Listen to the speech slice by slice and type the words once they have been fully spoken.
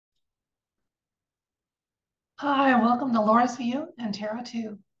Hi, welcome to Laura's View and Tarot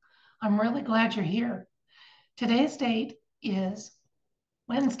 2. I'm really glad you're here. Today's date is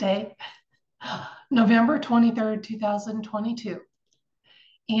Wednesday, November 23rd, 2022.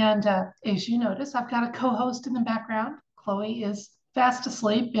 And as you notice, I've got a co-host in the background. Chloe is fast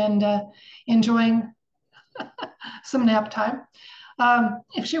asleep and enjoying some nap time.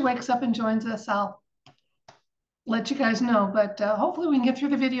 If she wakes up and joins us, I'll let you guys know. But hopefully we can get through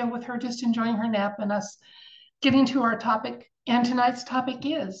the video with her just enjoying her nap and us getting to our topic. And tonight's topic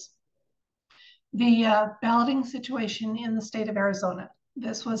is the balloting situation in the state of Arizona.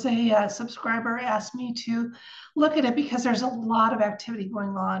 This was a subscriber asked me to look at it because there's a lot of activity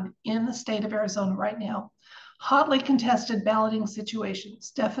going on in the state of Arizona right now. Hotly contested balloting situations,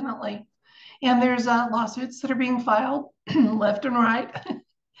 definitely. And there's lawsuits that are being filed left and right.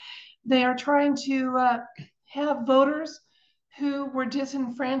 They are trying to have voters who were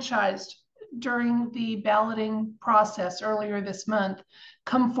disenfranchised during the balloting process earlier this month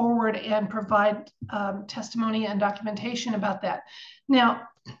come forward and provide testimony and documentation about that. Now,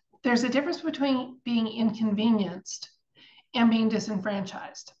 there's a difference between being inconvenienced and being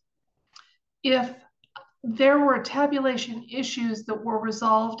disenfranchised. If there were tabulation issues that were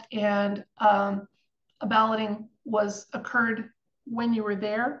resolved and a balloting was occurred when you were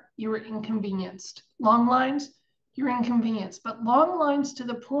there, you were inconvenienced. Long lines, you're inconvenienced, but long lines to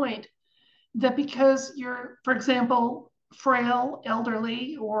the point that because you're, for example, frail,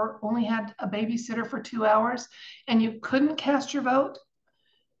 elderly, or only had a babysitter for 2 hours and you couldn't cast your vote,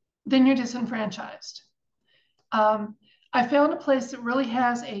 then you're disenfranchised. I found a place that really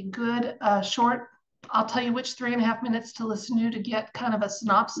has a good short, I'll tell you which 3.5 minutes to listen to get kind of a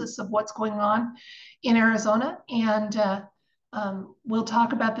synopsis of what's going on in Arizona. And we'll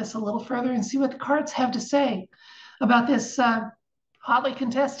talk about this a little further and see what the cards have to say about this hotly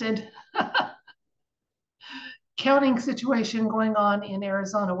contested counting situation going on in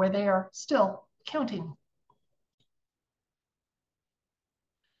Arizona where they are still counting.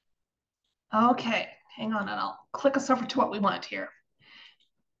 Okay, hang on and I'll click us over to what we want here.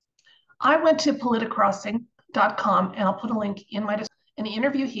 I went to politicrossing.com and I'll put a link in my an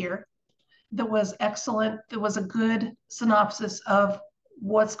interview here that was excellent. That was a good synopsis of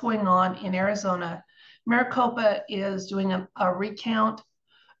what's going on in Arizona. Maricopa is doing a recount.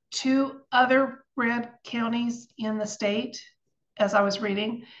 2 other red counties in the state, as I was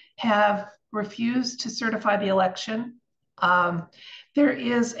reading, have refused to certify the election. There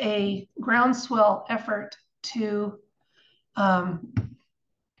is a groundswell effort to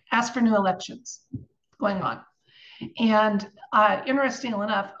ask for new elections going on. And interestingly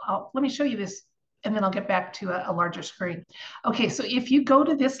enough, let me show you this and then I'll get back to a larger screen. Okay, so if you go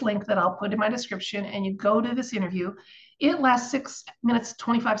to this link that I'll put in my description and you go to this interview, it lasts 6 minutes,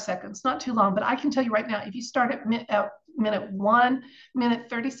 25 seconds, not too long, but I can tell you right now, if you start at minute 1, minute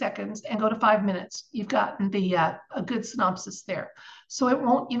 30 seconds and go to 5 minutes, you've gotten a good synopsis there. So it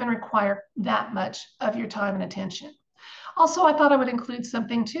won't even require that much of your time and attention. Also, I thought I would include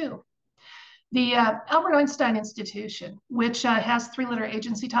something too. The Albert Einstein Institution, which has 3-letter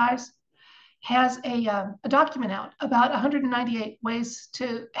agency ties, has a document out about 198 ways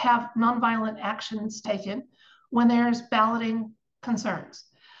to have nonviolent actions taken when there's balloting concerns.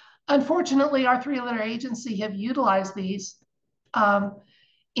 Unfortunately, our 3-letter agency have utilized these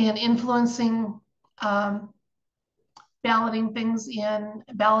in influencing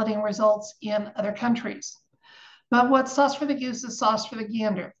balloting results in other countries. But what's sauce for the goose is sauce for the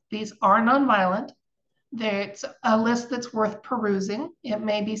gander. These are nonviolent. It's a list that's worth perusing. It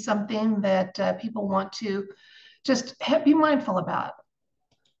may be something that people want to just be mindful about.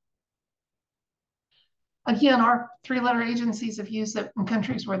 Again, our 3-letter agencies have used it in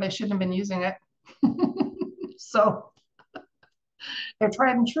countries where they shouldn't have been using it. So they're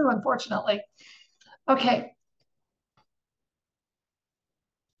tried and true, unfortunately. Okay.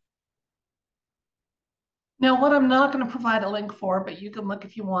 Now, what I'm not going to provide a link for, but you can look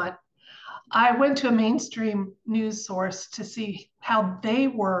if you want, I went to a mainstream news source to see how they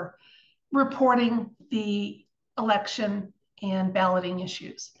were reporting the election and balloting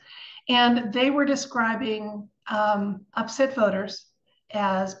issues. And they were describing upset voters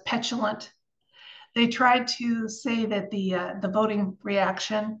as petulant. They tried to say that the voting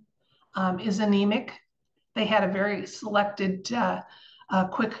reaction is anemic. They had a very selected,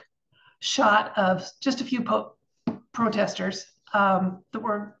 quick shot of just a few protesters that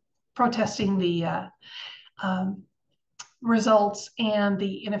were protesting the results and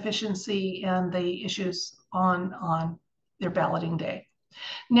the inefficiency and the issues on their balloting day.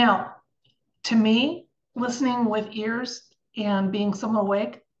 Now, to me, listening with ears and being somewhat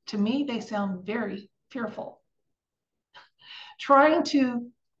awake, to me, they sound very fearful. trying to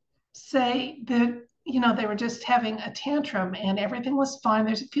say that, they were just having a tantrum and everything was fine.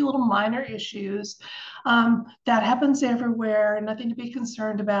 There's a few little minor issues. That happens everywhere, nothing to be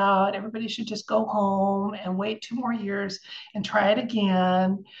concerned about. Everybody should just go home and wait 2 more years and try it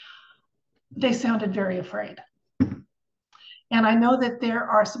again. They sounded very afraid. And I know that there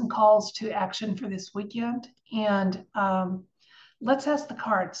are some calls to action for this weekend. And let's ask the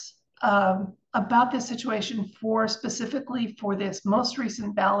cards about this situation specifically for this most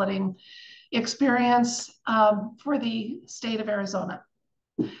recent balloting experience for the state of Arizona.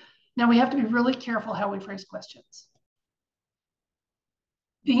 Now we have to be really careful how we phrase questions.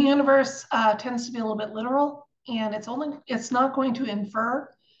 The universe tends to be a little bit literal, and it's not going to infer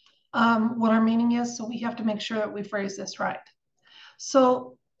what our meaning is, so we have to make sure that we phrase this right.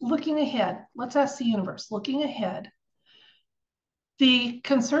 So looking ahead, let's ask the universe, looking ahead, the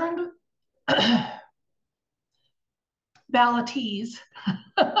concerned ballotees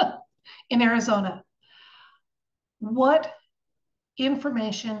in Arizona, what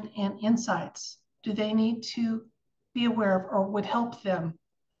information and insights do they need to be aware of or would help them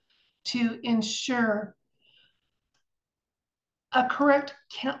to ensure a correct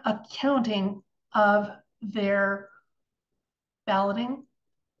accounting of their balloting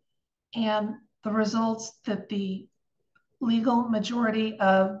and the results that the legal majority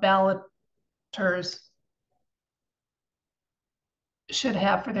of balloters should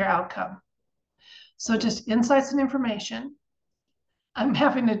have for their outcome? So just insights and information. I'm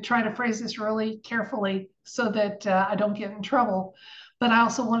having to try to phrase this really carefully so that I don't get in trouble, but I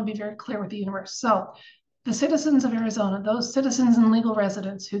also want to be very clear with the universe. So the citizens of Arizona, those citizens and legal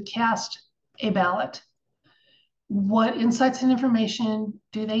residents who cast a ballot, what insights and information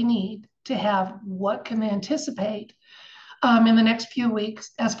do they need to have? What can they anticipate in the next few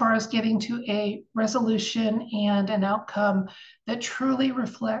weeks as far as getting to a resolution and an outcome that truly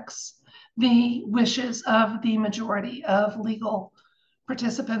reflects the wishes of the majority of legal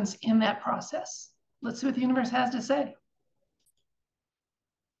participants in that process? Let's see what the universe has to say.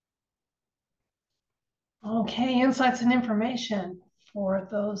 Okay, insights and information for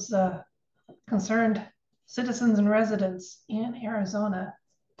those concerned citizens and residents in Arizona.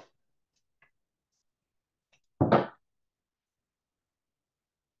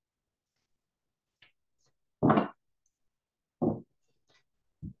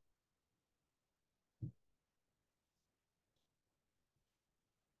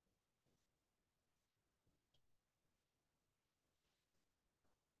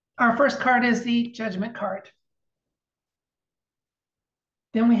 Our first card is the Judgment card.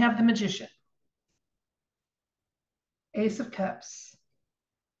 Then we have the Magician, Ace of Cups,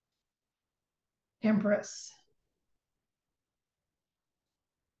 Empress,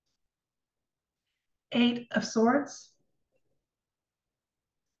 Eight of Swords,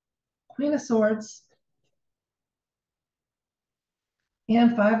 Queen of Swords,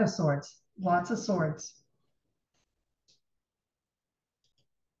 and Five of Swords. Lots of swords.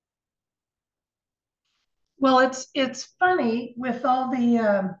 Well, it's funny with all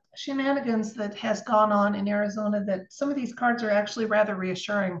the shenanigans that has gone on in Arizona that some of these cards are actually rather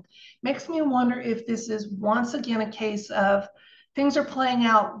reassuring. Makes me wonder if this is once again a case of things are playing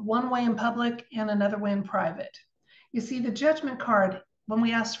out one way in public and another way in private. You see, the Judgment card, when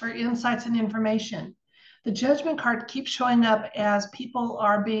we ask for insights and information, the Judgment card keeps showing up as people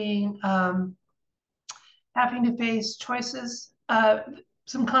are being having to face choices,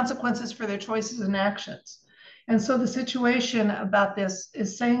 some consequences for their choices and actions. And so the situation about this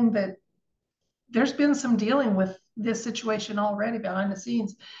is saying that there's been some dealing with this situation already behind the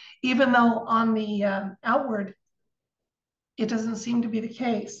scenes, even though on the outward, it doesn't seem to be the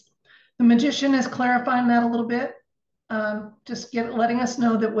case. The Magician is clarifying that a little bit, just letting us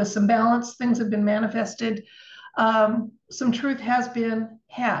know that with some balance, things have been manifested. Some truth has been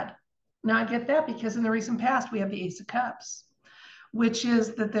had. Now I get that because in the recent past, we have the Ace of Cups, which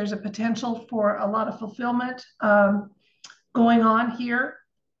is that there's a potential for a lot of fulfillment going on here.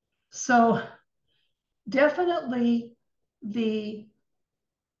 So definitely the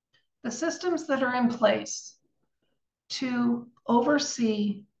systems that are in place to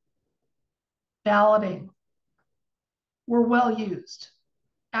oversee balloting were well used,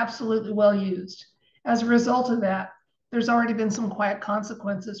 absolutely well used. As a result of that, there's already been some quiet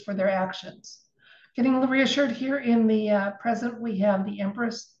consequences for their actions. Getting reassured here in the present, we have the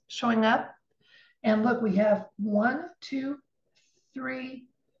Empress showing up. And look, we have 1, 2, 3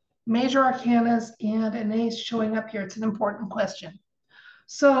 major arcanas and an ace showing up here. It's an important question.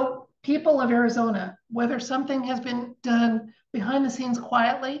 So people of Arizona, whether something has been done behind the scenes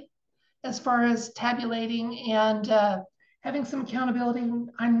quietly, as far as tabulating and having some accountability.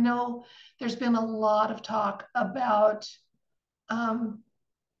 I know there's been a lot of talk about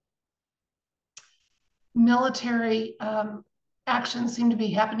military actions seem to be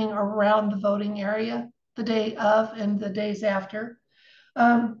happening around the voting area the day of and the days after.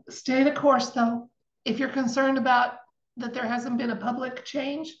 Stay the course, though. If you're concerned about that there hasn't been a public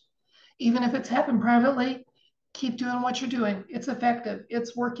change, even if it's happened privately, keep doing what you're doing. It's effective.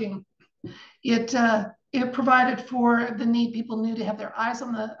 It's working. It provided for the need. People knew to have their eyes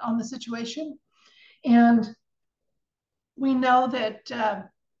on the situation, and we know that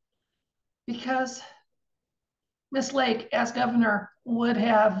because Miss Lake, as governor, would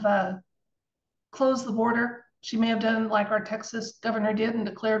have closed the border. She may have done like our Texas governor did and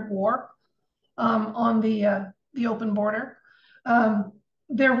declared war on the open border.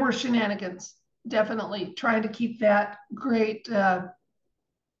 There were shenanigans, definitely trying to keep that great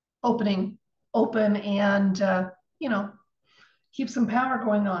opening open and keep some power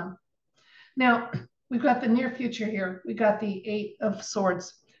going on. Now we've got the near future here. We got the Eight of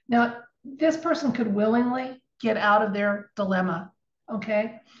Swords. Now this person could willingly get out of their dilemma.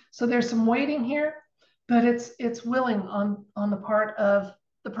 Okay, so there's some waiting here, but it's willing on the part of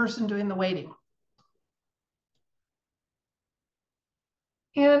the person doing the waiting.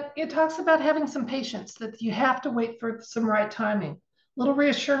 And it talks about having some patience, that you have to wait for some right timing. Little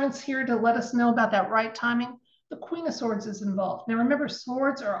reassurance here to let us know about that right timing. The Queen of Swords is involved. Now remember,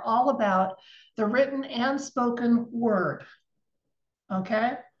 swords are all about the written and spoken word.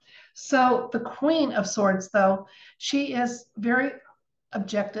 Okay, so the Queen of Swords, though, she is very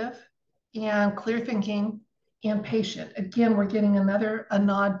objective and clear thinking and patient. Again, we're getting a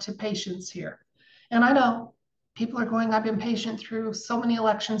nod to patience here. And I know people are going, I've been patient through so many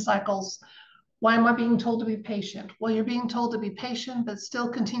election cycles. Why am I being told to be patient? Well, you're being told to be patient, but still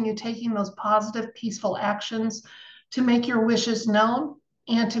continue taking those positive, peaceful actions to make your wishes known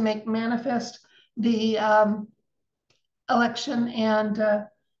and to make manifest the election and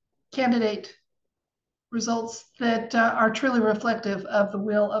candidate results that are truly reflective of the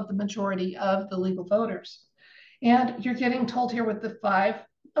will of the majority of the legal voters. And you're getting told here with the Five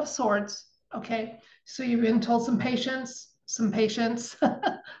of Swords, okay? So you've been told some patience,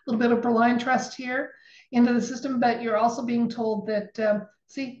 a little bit of blind trust here into the system, but you're also being told that,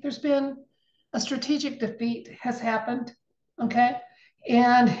 see, there's been a strategic defeat has happened, okay?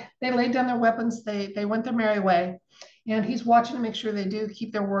 And they laid down their weapons, they went their merry way, and he's watching to make sure they do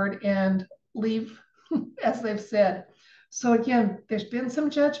keep their word and leave as they've said. So again, there's been some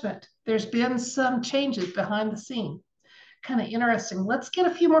judgment. There's been some changes behind the scene. Kind of interesting. Let's get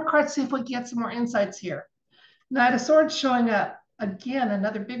a few more cards, see if we get some more insights here. Knight of Swords showing up. Again,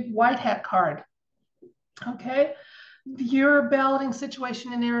 another big white hat card. Okay. Your balloting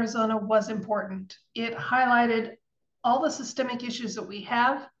situation in Arizona was important. It highlighted all the systemic issues that we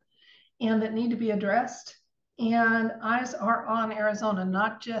have and that need to be addressed. And eyes are on Arizona,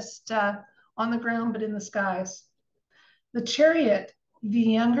 not just on the ground, but in the skies. The Chariot, the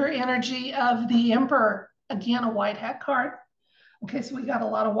younger energy of the Emperor, again, a white hat card. Okay, so we got a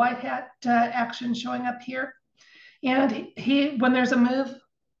lot of white hat action showing up here. And when there's a move,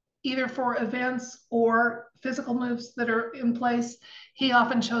 either for events or physical moves that are in place, he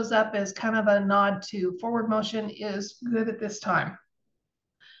often shows up as kind of a nod to forward motion is good at this time.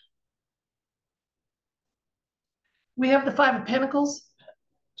 We have the Five of Pentacles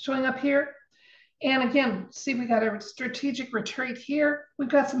showing up here. And again, see, we got a strategic retreat here. We've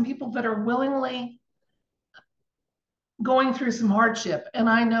got some people that are willingly going through some hardship. And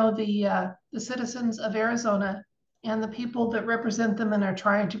I know the citizens of Arizona and the people that represent them and are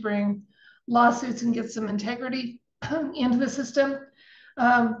trying to bring lawsuits and get some integrity into the system,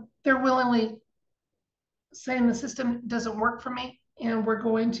 they're willingly saying the system doesn't work for me. And we're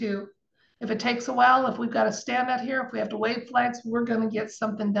going to, if it takes a while, if we've got to stand out here, if we have to wave flags, we're going to get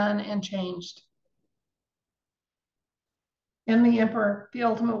something done and changed. And the Emperor, the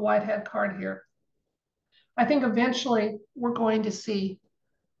ultimate white hat card here. I think eventually we're going to see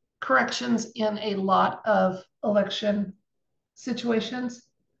corrections in a lot of election situations.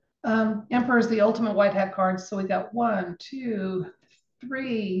 Emperor is the ultimate white hat card. So we got 1, 2,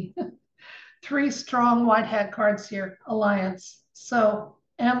 3, 3 strong white hat cards here, alliance. So,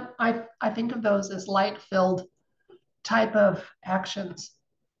 and I think of those as light-filled type of actions.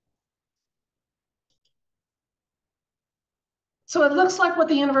 So it looks like what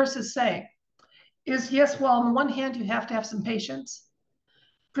the universe is saying is, yes, well, on the one hand, you have to have some patience.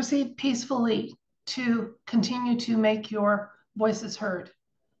 Proceed peacefully to continue to make your voices heard.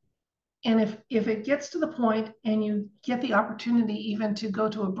 And if it gets to the point and you get the opportunity even to go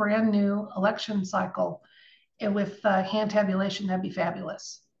to a brand new election cycle And with hand tabulation, that'd be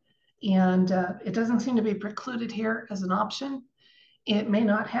fabulous. And it doesn't seem to be precluded here as an option. It may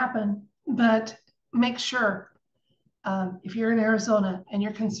not happen, but make sure if you're in Arizona and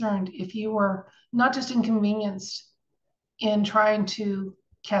you're concerned, if you were not just inconvenienced in trying to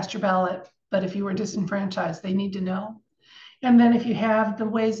cast your ballot, but if you were disenfranchised, they need to know. And then if you have the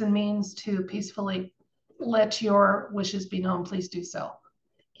ways and means to peacefully let your wishes be known, please do so.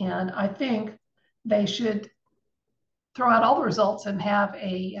 And I think they should throw out all the results and have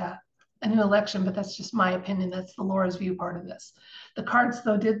a new election, but that's just my opinion. That's the Laura's view part of this. The cards,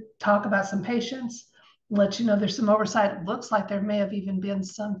 though, did talk about some patience, let you know there's some oversight. It looks like there may have even been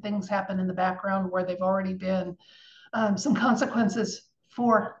some things happen in the background where they've already been some consequences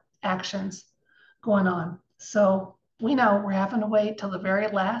for actions going on. So we know we're having to wait till the very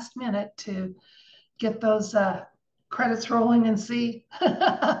last minute to get those credits rolling and see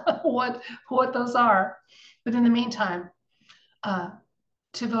what those are. But in the meantime,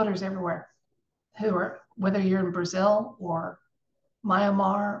 to voters everywhere who are, whether you're in Brazil or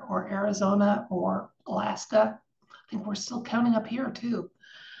Myanmar or Arizona or Alaska, I think we're still counting up here too.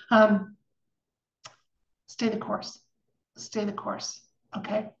 Stay the course. Stay the course,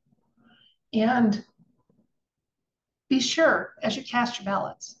 okay? And be sure as you cast your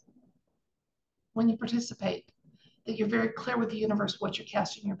ballots, when you participate, that you're very clear with the universe what you're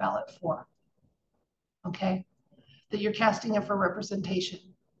casting your ballot for, okay? That you're casting it for representation,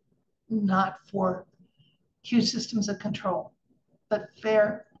 not for huge systems of control, but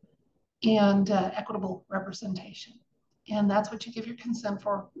fair and equitable representation. And that's what you give your consent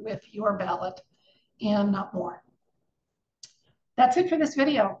for with your ballot and not more. That's it for this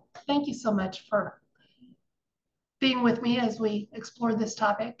video. Thank you so much for being with me as we explore this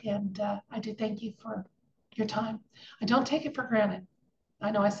topic. And I do thank you for your time. I don't take it for granted.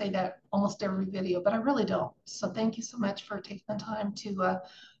 I know I say that almost every video, but I really don't. So thank you so much for taking the time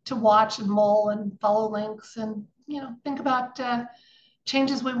to watch and mull and follow links and, you know, think about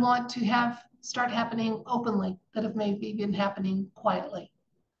changes we want to have start happening openly that have maybe been happening quietly.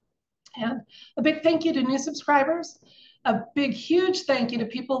 And a big thank you to new subscribers. A big, huge thank you to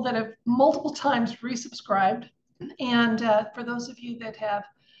people that have multiple times resubscribed. And for those of you that have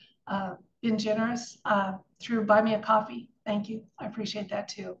been generous through Buy Me a Coffee, thank you. I appreciate that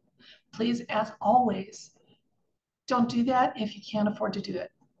too. Please, as always, don't do that if you can't afford to do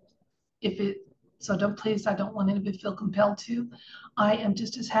it. So don't, please, I don't want anybody to feel compelled to. I am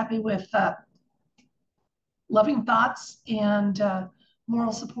just as happy with loving thoughts and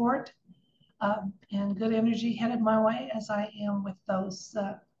moral support and good energy headed my way as I am with those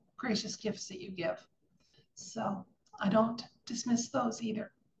gracious gifts that you give. So I don't dismiss those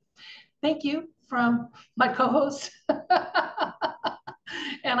either. Thank you from my co-host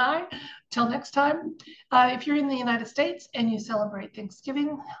and I. Till next time, if you're in the United States and you celebrate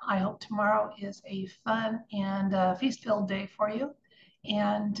Thanksgiving, I hope tomorrow is a fun and feast-filled day for you.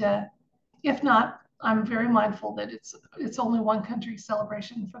 And if not, I'm very mindful that it's only one country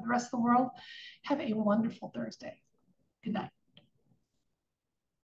celebration for the rest of the world. Have a wonderful Thursday. Good night.